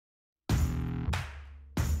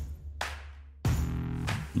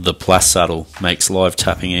The Plassaddle makes live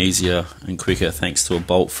tapping easier and quicker thanks to a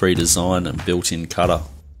bolt-free design and built-in cutter.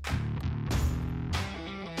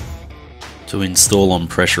 To install on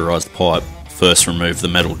pressurised pipe, first remove the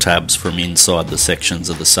metal tabs from inside the sections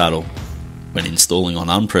of the saddle. When installing on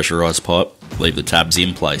unpressurised pipe, leave the tabs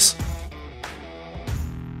in place.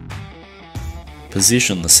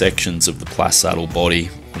 Position the sections of the Plassaddle body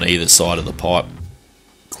on either side of the pipe.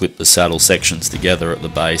 Clip the saddle sections together at the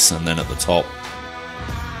base and then at the top.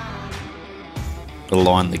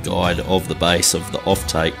 Align the guide of the base of the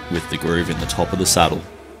Offtake with the groove in the top of the saddle.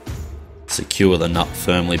 Secure the nut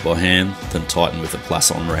firmly by hand, then tighten with a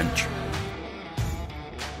Plasson wrench.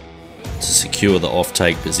 To secure the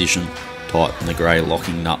Offtake position, tighten the grey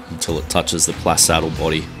locking nut until it touches the Plassaddle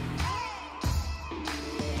body.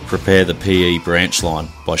 Prepare the PE branch line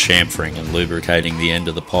by chamfering and lubricating the end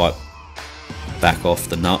of the pipe. Back off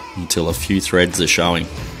the nut until a few threads are showing.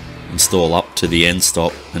 Install up to the end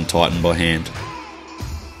stop and tighten by hand.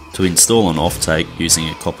 To install an Offtake using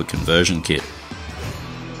a copper conversion kit,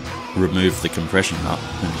 remove the compression nut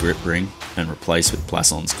and grip ring and replace with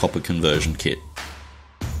Plasson's copper conversion kit.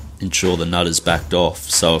 Ensure the nut is backed off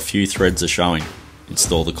so a few threads are showing.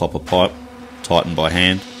 Install the copper pipe, tighten by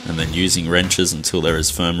hand and then using wrenches until there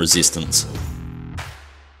is firm resistance.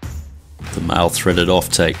 The male threaded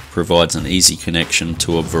Offtake provides an easy connection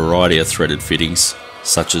to a variety of threaded fittings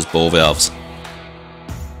such as ball valves.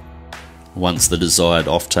 Once the desired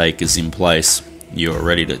Offtake is in place, you are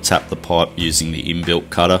ready to tap the pipe using the inbuilt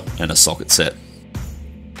cutter and a socket set.